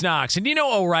Jonas Knox, and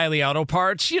O'Reilly Auto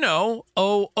Parts,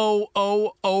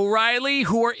 O'Reilly,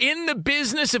 who are in the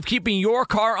business of keeping your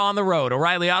car on the road.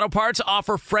 O'Reilly Auto Parts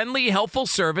offer friendly, helpful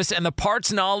service and the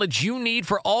parts knowledge you need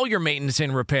for all your maintenance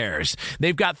and repairs.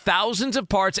 They've got thousands of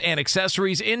parts and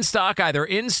accessories in stock, either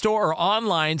in-store or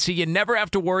online, so you never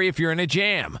have to worry if you're in a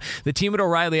jam. The team at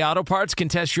O'Reilly Auto Parts can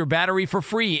test your battery for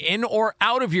free, in or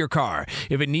out of your car.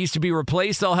 If it needs to be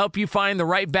replaced, they'll help you find the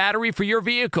right battery for your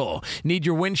vehicle. Need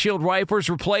your windshield wipers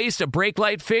replaced, a brake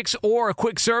light fix, or a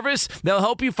quick service? They'll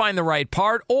help you find the right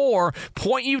part or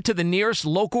point you to the nearest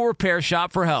local repair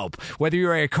shop for help. Whether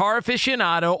you're a car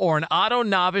aficionado or an auto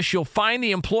novice, you'll find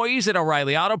the employees at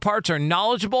O'Reilly Auto Parts are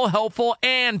knowledgeable, helpful,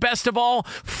 and best of all,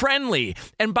 friendly.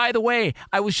 And by the way,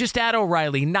 I was just at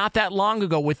O'Reilly not that long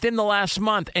ago, within the last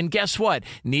month, and guess what?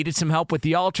 Needed some help with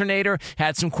the alternator,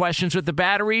 had some questions with the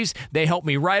batteries. They helped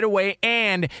me right away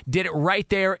and did it right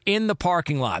there in the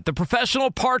parking lot. The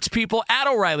professional parts people at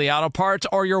O'Reilly Auto Parts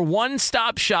are your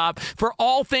one-stop shop for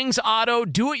all things auto,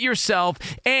 do-it-yourself,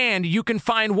 and you can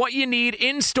find what you need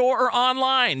in-store or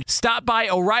online. Stop by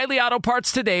O'Reilly Auto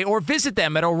Parts today or visit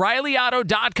them at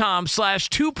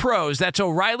O'ReillyAuto.com/2pros. That's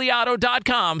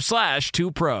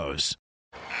O'ReillyAuto.com/2pros.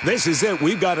 This is it.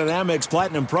 We've got an Amex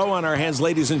Platinum Pro on our hands,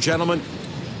 ladies and gentlemen.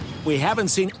 We haven't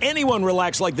seen anyone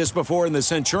relax like this before in the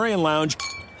Centurion Lounge.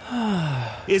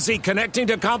 Is he connecting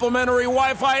to complimentary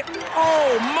Wi-Fi?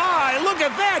 Oh, my! Look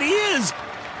at that! He is!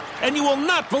 And you will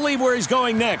not believe where he's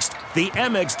going next. The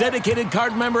Amex dedicated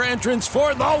card member entrance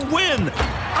for the win!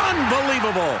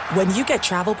 Unbelievable! When you get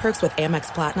travel perks with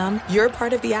Amex Platinum, you're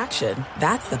part of the action.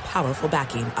 That's the powerful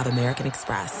backing of American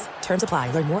Express. Terms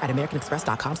apply. Learn more at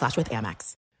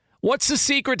americanexpress.com/withAmex. What's the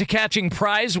secret to catching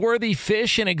prize-worthy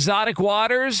fish in exotic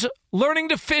waters? Learning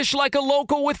to fish like a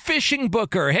local with Fishing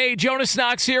Booker. Hey, Jonas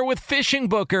Knox here with Fishing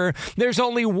Booker. There's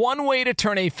only one way to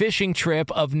turn a fishing trip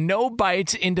of no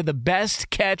bites into the best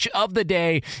catch of the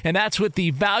day, and that's with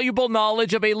the valuable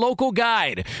knowledge of a local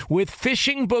guide. With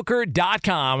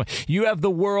FishingBooker.com, you have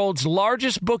the world's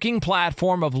largest booking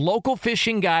platform of local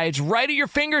fishing guides right at your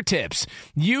fingertips.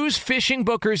 Use Fishing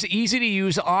Booker's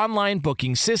easy-to-use online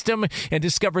booking system and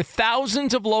discover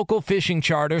thousands of local fishing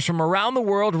charters from around the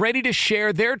world ready to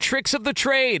share their tricks of the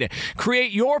trade.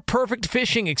 Create your perfect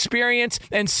fishing experience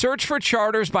and search for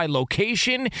charters by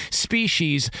location,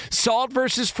 species, salt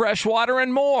versus freshwater,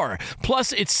 and more.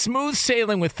 Plus, it's smooth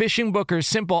sailing with Fishing Booker's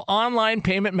simple online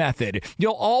payment method.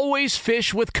 You'll always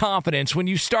fish with confidence when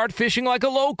you start fishing like a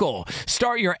local.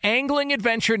 Start your angling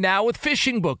adventure now with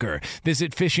Fishing Booker.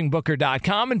 Visit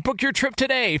FishingBooker.com and book your trip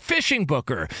today. Fishing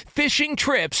Booker. Fishing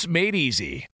trips made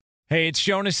easy. Hey, it's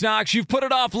Jonas Knox. You've put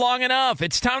it off long enough.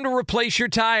 It's time to replace your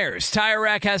tires. Tire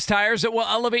Rack has tires that will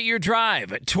elevate your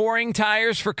drive. Touring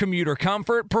tires for commuter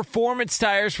comfort, performance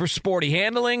tires for sporty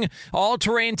handling,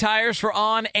 all-terrain tires for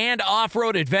on- and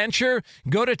off-road adventure.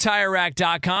 Go to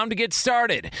TireRack.com to get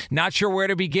started. Not sure where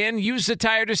to begin? Use the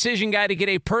Tire Decision Guide to get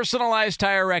a personalized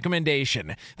tire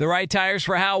recommendation. The right tires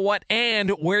for how, what,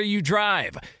 and where you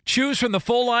drive. Choose from the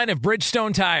full line of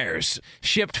Bridgestone tires,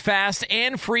 shipped fast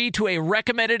and free to a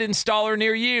recommended installer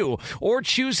near you, or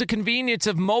choose the convenience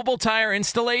of mobile tire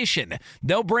installation.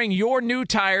 They'll bring your new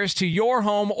tires to your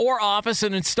home or office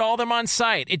and install them on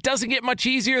site. It doesn't get much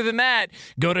easier than that.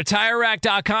 Go to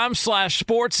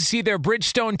TireRack.com/sports to see their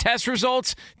Bridgestone test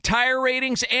results, tire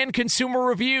ratings, and consumer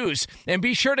reviews. And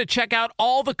be sure to check out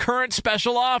all the current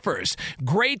special offers.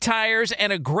 Great tires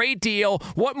and a great deal.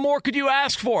 What more could you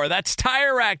ask for? That's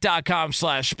TireRack.com/sports.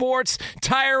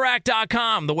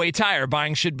 TireRack.com, the way tire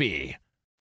buying should be.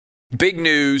 Big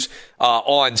news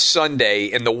on Sunday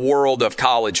in the world of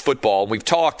college football. We've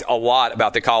talked a lot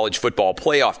about the college football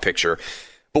playoff picture.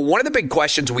 But one of the big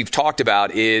questions we've talked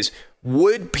about is,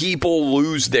 would people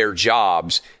lose their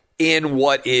jobs in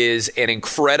what is an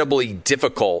incredibly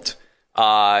difficult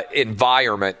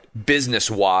environment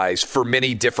business-wise for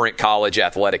many different college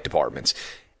athletic departments?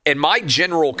 And my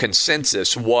general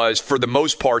consensus was, for the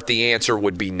most part, the answer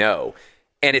would be no.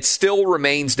 And it still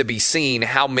remains to be seen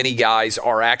how many guys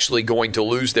are actually going to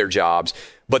lose their jobs.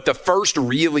 But the first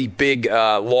really big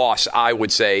loss, I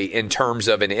would say, in terms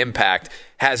of an impact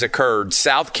has occurred.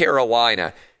 South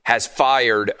Carolina has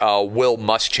fired Will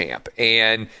Muschamp.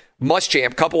 And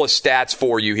Muschamp, couple of stats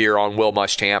for you here on Will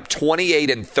Muschamp.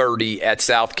 28-30 at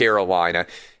South Carolina.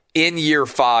 In year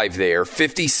 5 there,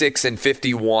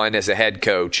 56-51 as a head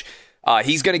coach.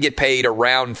 He's going to get paid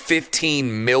around $15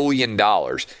 million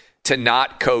to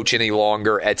not coach any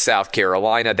longer at South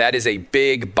Carolina. That is a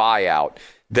big buyout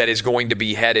that is going to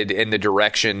be headed in the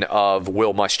direction of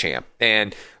Will Muschamp.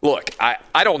 And look, I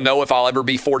don't know if I'll ever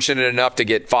be fortunate enough to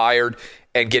get fired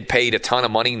and get paid a ton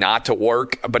of money not to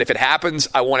work. But if it happens,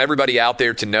 I want everybody out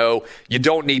there to know you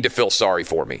don't need to feel sorry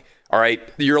for me. All right?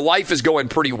 Your life is going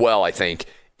pretty well, I think,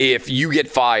 if you get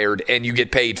fired and you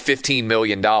get paid $15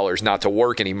 million not to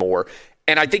work anymore.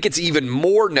 And I think it's even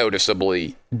more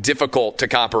noticeably difficult to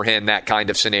comprehend that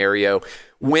kind of scenario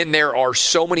when there are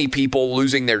so many people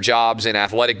losing their jobs in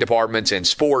athletic departments and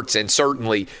sports and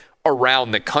certainly around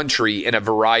the country in a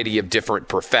variety of different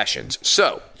professions.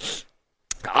 So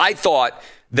I thought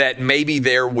that maybe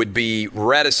there would be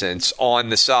reticence on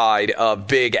the side of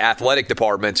big athletic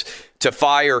departments to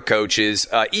fire coaches,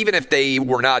 even if they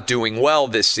were not doing well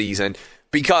this season,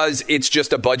 because it's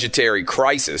just a budgetary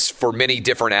crisis for many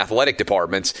different athletic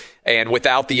departments and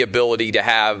without the ability to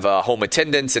have home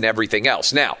attendance and everything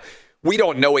else. Now, we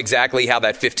don't know exactly how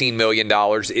that $15 million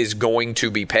is going to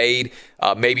be paid.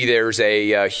 Maybe there's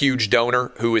a huge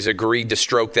donor who has agreed to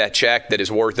stroke that check that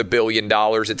is worth $1 billion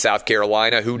at South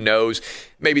Carolina. Who knows?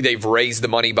 Maybe they've raised the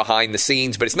money behind the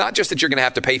scenes. But it's not just that you're going to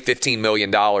have to pay $15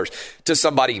 million to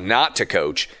somebody not to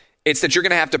coach. It's that you're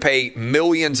going to have to pay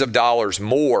millions of dollars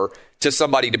more to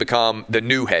somebody to become the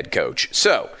new head coach.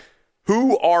 So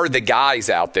who are the guys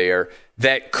out there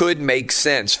that could make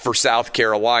sense for South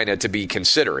Carolina to be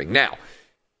considering? Now,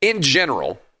 in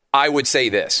general, I would say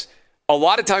this. A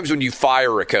lot of times when you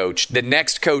fire a coach, the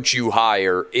next coach you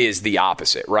hire is the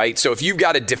opposite, right? So if you've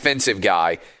got a defensive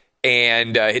guy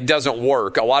and it doesn't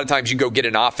work, a lot of times you go get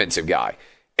an offensive guy.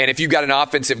 And if you've got an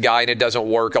offensive guy and it doesn't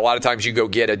work, a lot of times you go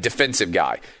get a defensive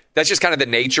guy. That's just kind of the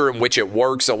nature in which it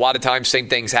works. A lot of times same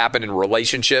things happen in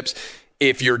relationships.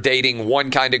 If you're dating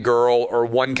one kind of girl or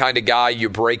one kind of guy, you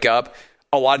break up.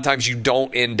 A lot of times you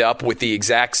don't end up with the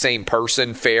exact same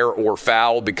person, fair or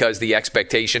foul, because the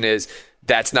expectation is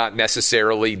that's not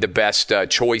necessarily the best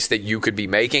choice that you could be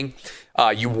making.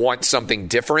 You want something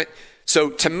different.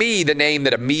 So to me, the name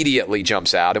that immediately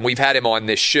jumps out, and we've had him on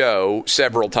this show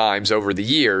several times over the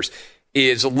years,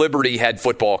 is Liberty head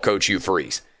football coach Hugh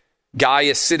Freeze. Guy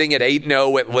is sitting at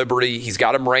 8-0 at Liberty. He's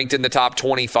got him ranked in the top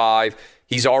 25.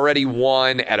 He's already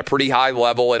won at a pretty high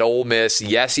level at Ole Miss.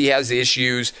 Yes, he has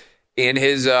issues in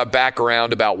his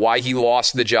background about why he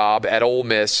lost the job at Ole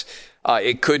Miss.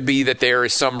 It could be that there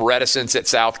is some reticence at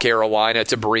South Carolina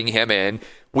to bring him in.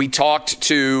 We talked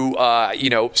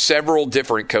to several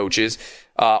different coaches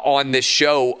on this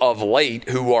show of late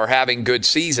who are having good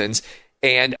seasons.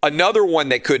 And another one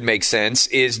that could make sense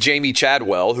is Jamie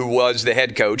Chadwell, who was the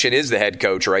head coach and is the head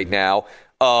coach right now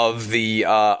of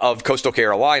Coastal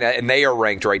Carolina, and they are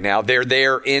ranked right now. They're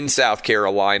there in South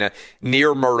Carolina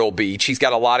near Myrtle Beach. He's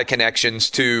got a lot of connections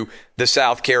to the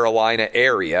South Carolina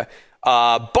area,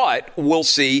 but we'll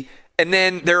see. And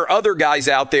then there are other guys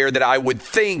out there that I would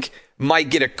think might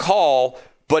get a call,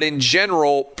 but in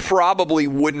general probably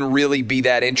wouldn't really be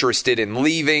that interested in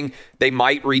leaving. They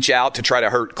might reach out to try to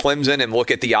hurt Clemson and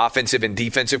look at the offensive and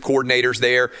defensive coordinators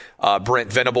there.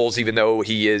 Brent Venables, even though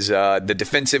he is the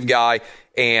defensive guy,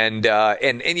 and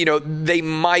they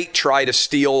might try to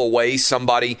steal away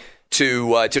somebody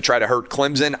to try to hurt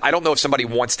Clemson. I don't know if somebody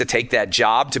wants to take that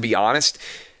job, to be honest.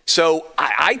 So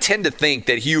I tend to think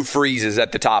that Hugh Freeze is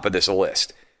at the top of this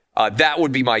list. That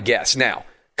would be my guess. Now,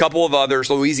 a couple of others.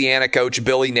 Louisiana coach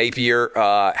Billy Napier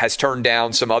has turned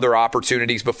down some other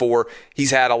opportunities before.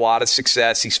 He's had a lot of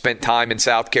success. He spent time in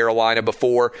South Carolina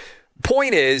before.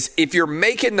 Point is, if you're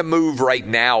making the move right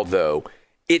now, though,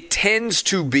 it tends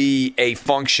to be a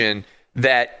function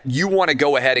that you want to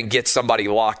go ahead and get somebody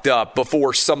locked up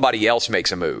before somebody else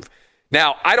makes a move.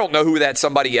 Now, I don't know who that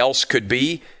somebody else could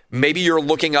be. Maybe you're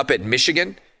looking up at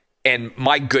Michigan, and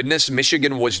my goodness,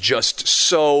 Michigan was just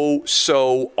so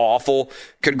awful.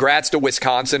 Congrats to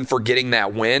Wisconsin for getting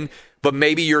that win. But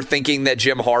maybe you're thinking that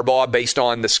Jim Harbaugh, based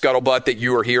on the scuttlebutt that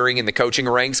you are hearing in the coaching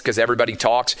ranks, because everybody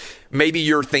talks, maybe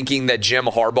you're thinking that Jim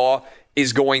Harbaugh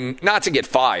is going not to get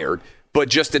fired, but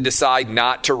just to decide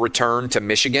not to return to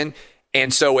Michigan.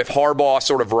 And so if Harbaugh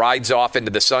sort of rides off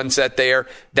into the sunset there,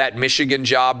 that Michigan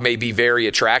job may be very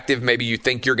attractive. Maybe you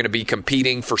think you're going to be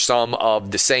competing for some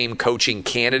of the same coaching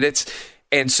candidates.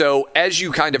 And so as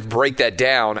you kind of break that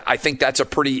down, I think that's a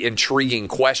pretty intriguing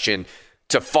question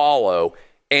to follow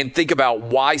and think about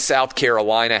why South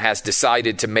Carolina has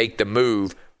decided to make the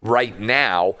move right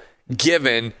now,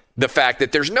 given the fact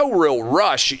that there's no real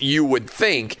rush, you would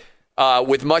think.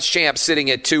 With Muschamp sitting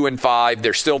at 2-5,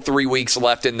 there's still 3 weeks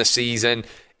left in the season.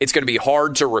 It's going to be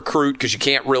hard to recruit because you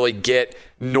can't really get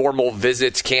normal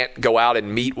visits, can't go out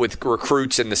and meet with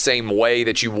recruits in the same way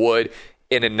that you would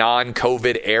in a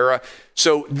non-COVID era.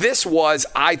 So this was,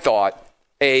 I thought,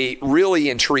 a really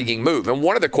intriguing move. And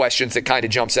one of the questions that kind of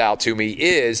jumps out to me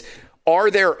is, are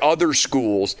there other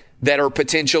schools that are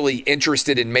potentially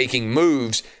interested in making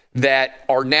moves that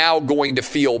are now going to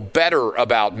feel better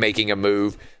about making a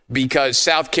move because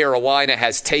South Carolina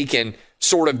has taken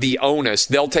sort of the onus?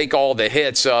 They'll take all the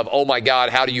hits of, oh my God,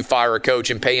 how do you fire a coach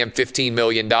and pay him $15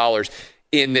 million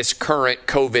in this current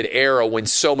COVID era when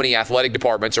so many athletic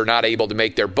departments are not able to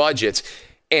make their budgets?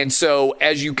 And so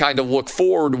as you kind of look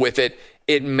forward with it,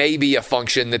 it may be a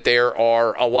function that there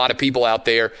are a lot of people out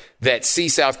there that see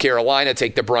South Carolina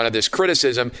take the brunt of this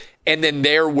criticism, and then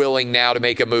they're willing now to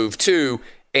make a move too.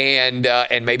 And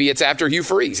maybe it's after Hugh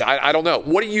Freeze. I don't know.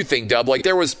 What do you think, Dub? Like,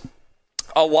 there was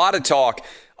a lot of talk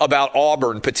about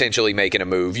Auburn potentially making a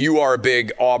move. You are a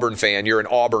big Auburn fan. You're an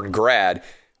Auburn grad.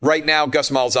 Right now,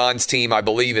 Gus Malzahn's team, I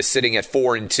believe, is sitting at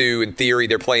 4-2. In theory,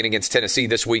 they're playing against Tennessee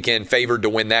this weekend, favored to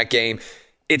win that game.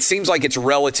 It seems like it's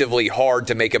relatively hard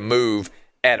to make a move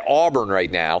at Auburn right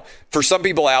now. For some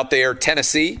people out there,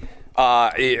 Tennessee,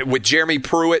 with Jeremy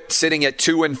Pruitt sitting at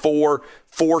 2-4,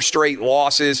 4 straight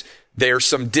losses, there's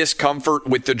some discomfort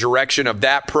with the direction of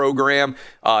that program.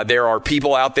 There are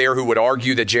people out there who would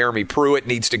argue that Jeremy Pruitt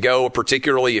needs to go,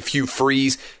 particularly if Hugh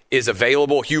Freeze is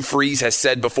available. Hugh Freeze has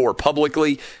said before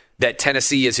publicly that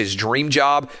Tennessee is his dream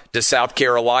job. Does South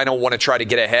Carolina want to try to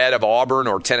get ahead of Auburn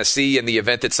or Tennessee in the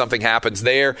event that something happens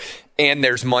there and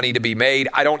there's money to be made?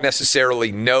 I don't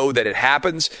necessarily know that it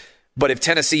happens, but if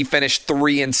Tennessee finished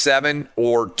 3-7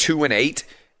 or 2-8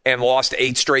 and lost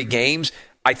 8 straight games,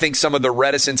 I think some of the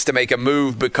reticence to make a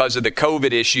move because of the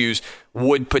COVID issues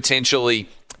would potentially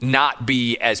not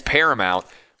be as paramount.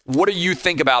 What do you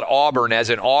think about Auburn as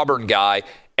an Auburn guy,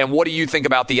 and what do you think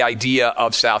about the idea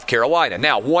of South Carolina?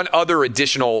 Now, one other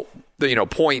additional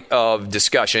point of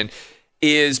discussion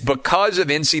is because of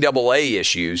NCAA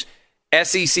issues,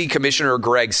 SEC Commissioner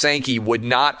Greg Sankey would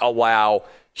not allow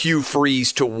Hugh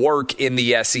Freeze to work in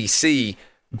the SEC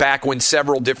back when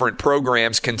several different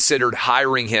programs considered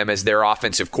hiring him as their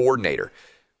offensive coordinator.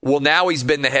 Well, now he's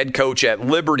been the head coach at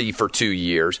Liberty for 2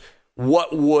 years.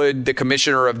 What would the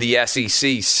commissioner of the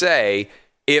SEC say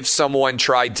if someone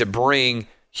tried to bring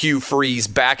Hugh Freeze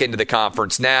back into the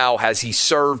conference now? Has he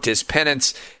served his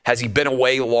penance? Has he been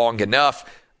away long enough?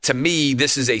 To me,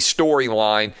 this is a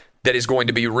storyline that is going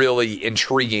to be really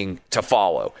intriguing to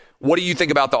follow. What do you think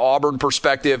about the Auburn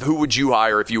perspective? Who would you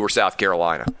hire if you were South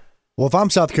Carolina? Well, if I'm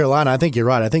South Carolina, I think you're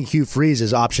right. I think Hugh Freeze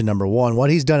is option number one. What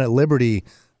he's done at Liberty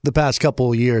the past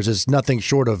couple of years is nothing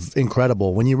short of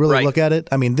incredible. When you really look at it,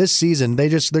 I mean, this season,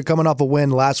 they're coming off a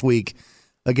win last week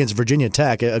against Virginia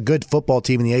Tech, a good football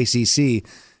team in the ACC.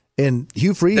 And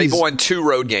Hugh Freeze... They've won 2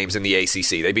 road games in the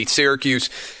ACC. They beat Syracuse,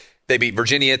 they beat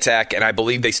Virginia Tech, and I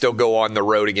believe they still go on the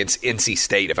road against NC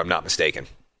State, if I'm not mistaken.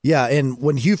 Yeah, and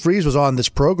when Hugh Freeze was on this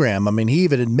program, I mean, he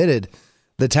even admitted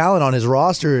the talent on his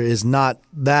roster is not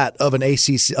that of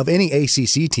any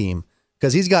ACC team,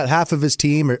 because he's got half of his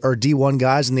team are D1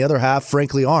 guys and the other half,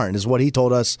 frankly, aren't, is what he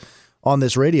told us on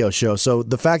this radio show. So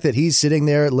the fact that he's sitting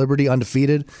there at Liberty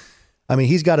undefeated, I mean,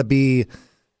 he's got to be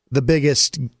the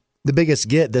biggest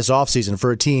get this offseason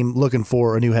for a team looking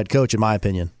for a new head coach, in my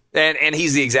opinion. And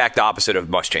he's the exact opposite of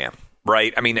Muschamp,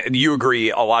 right? I mean, you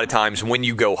agree a lot of times when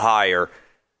you go higher,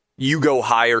 you go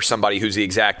hire somebody who's the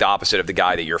exact opposite of the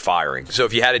guy that you're firing. So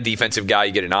if you had a defensive guy,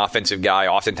 you get an offensive guy.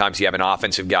 Oftentimes you have an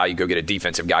offensive guy, you go get a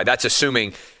defensive guy. That's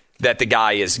assuming that the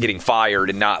guy is getting fired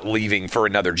and not leaving for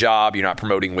another job. You're not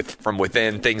promoting from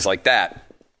within, things like that.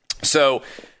 So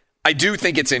I do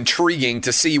think it's intriguing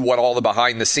to see what all the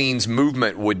behind-the-scenes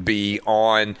movement would be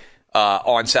on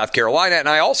South Carolina. And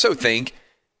I also think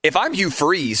if I'm Hugh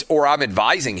Freeze or I'm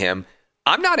advising him,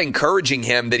 I'm not encouraging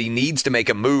him that he needs to make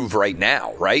a move right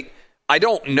now, right? I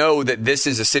don't know that this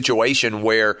is a situation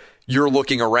where you're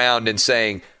looking around and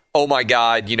saying, oh my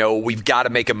God, we've got to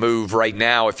make a move right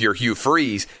now if you're Hugh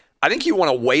Freeze. I think you want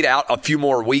to wait out a few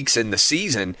more weeks in the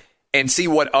season and see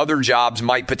what other jobs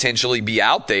might potentially be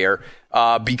out there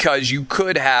because you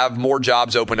could have more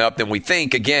jobs open up than we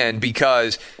think, again,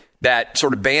 because that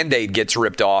sort of Band-Aid gets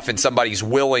ripped off and somebody's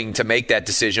willing to make that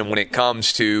decision when it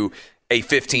comes to a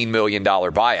 $15 million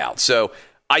buyout. So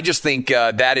I just think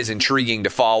that is intriguing to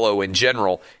follow in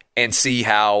general and see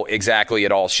how exactly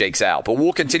it all shakes out. But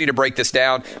we'll continue to break this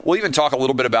down. We'll even talk a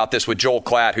little bit about this with Joel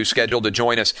Klatt, who's scheduled to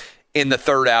join us in the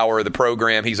third hour of the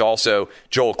program. He's also,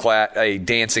 Joel Klatt, a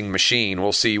dancing machine.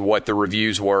 We'll see what the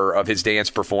reviews were of his dance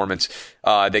performance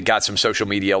that got some social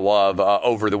media love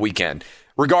over the weekend.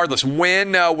 Regardless,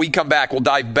 when we come back, we'll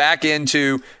dive back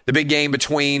into the big game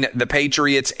between the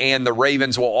Patriots and the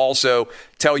Ravens. We'll also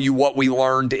tell you what we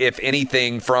learned, if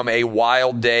anything, from a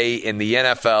wild day in the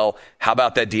NFL. How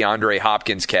about that DeAndre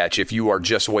Hopkins catch? If you are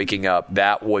just waking up,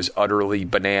 that was utterly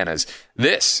bananas.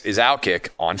 This is Outkick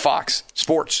on Fox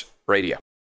Sports Radio.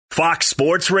 Fox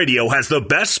Sports Radio has the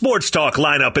best sports talk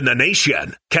lineup in the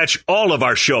nation. Catch all of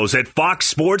our shows at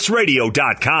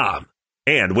foxsportsradio.com.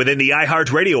 And within the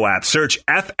iHeartRadio app, search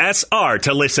FSR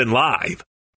to listen live.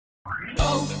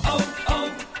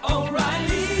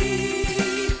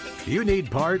 O'Reilly. You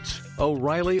need parts?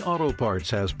 O'Reilly Auto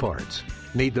Parts has parts.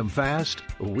 Need them fast?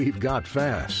 We've got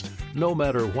fast. No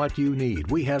matter what you need,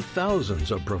 we have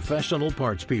thousands of professional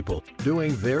parts people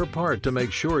doing their part to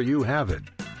make sure you have it.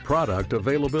 Product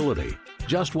availability.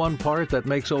 Just one part that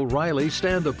makes O'Reilly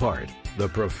stand apart. The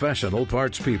professional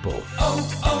parts people.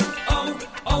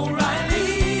 O'Reilly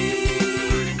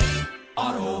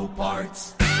Auto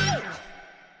Parts.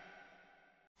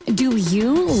 Do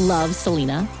you love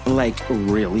Selena? Like,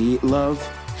 really love?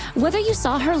 Whether you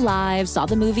saw her live, saw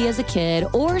the movie as a kid,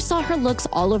 or saw her looks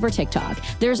all over TikTok,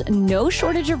 there's no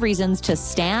shortage of reasons to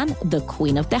stan the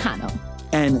Queen of Tejano.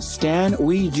 And Stan,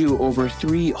 we do over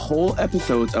 3 whole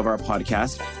episodes of our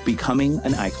podcast, Becoming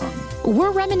an Icon.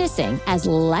 We're reminiscing as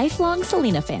lifelong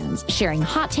Selena fans, sharing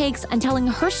hot takes and telling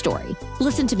her story.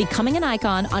 Listen to Becoming an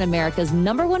Icon on America's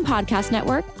 #1 podcast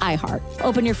network, iHeart.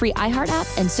 Open your free iHeart app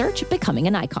and search Becoming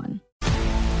an Icon.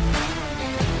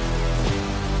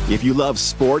 If you love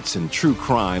sports and true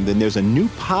crime, then there's a new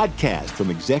podcast from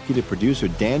executive producer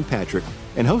Dan Patrick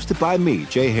and hosted by me,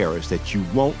 Jay Harris, that you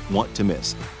won't want to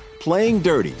miss. Playing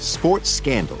Dirty: Sports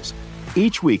Scandals.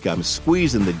 Each week, I'm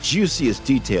squeezing the juiciest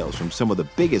details from some of the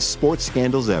biggest sports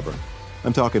scandals ever.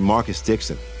 I'm talking Marcus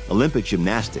Dixon, Olympic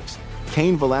gymnastics,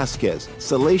 Cain Velasquez,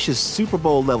 salacious Super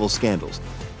Bowl-level scandals.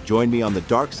 Join me on the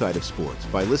dark side of sports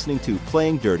by listening to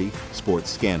Playing Dirty: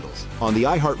 Sports Scandals on the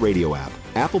iHeartRadio app,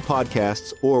 Apple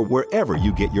Podcasts, or wherever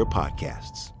you get your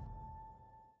podcasts.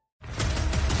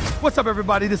 What's up,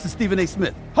 everybody? This is Stephen A.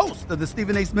 Smith, host of the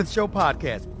Stephen A. Smith Show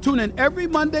podcast. Tune in every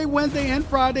Monday, Wednesday, and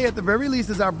Friday at the very least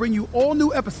as I bring you all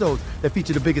new episodes that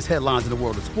feature the biggest headlines in the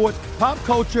world of sports, pop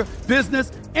culture,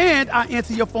 business, and I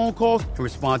answer your phone calls and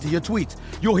respond to your tweets.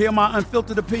 You'll hear my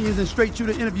unfiltered opinions and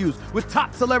straight-shooter interviews with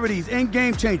top celebrities and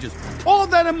game changers. All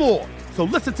of that and more. So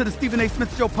listen to the Stephen A.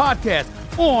 Smith Show podcast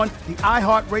on the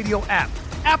iHeartRadio app,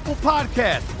 Apple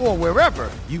Podcasts, or wherever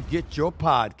you get your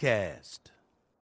podcast.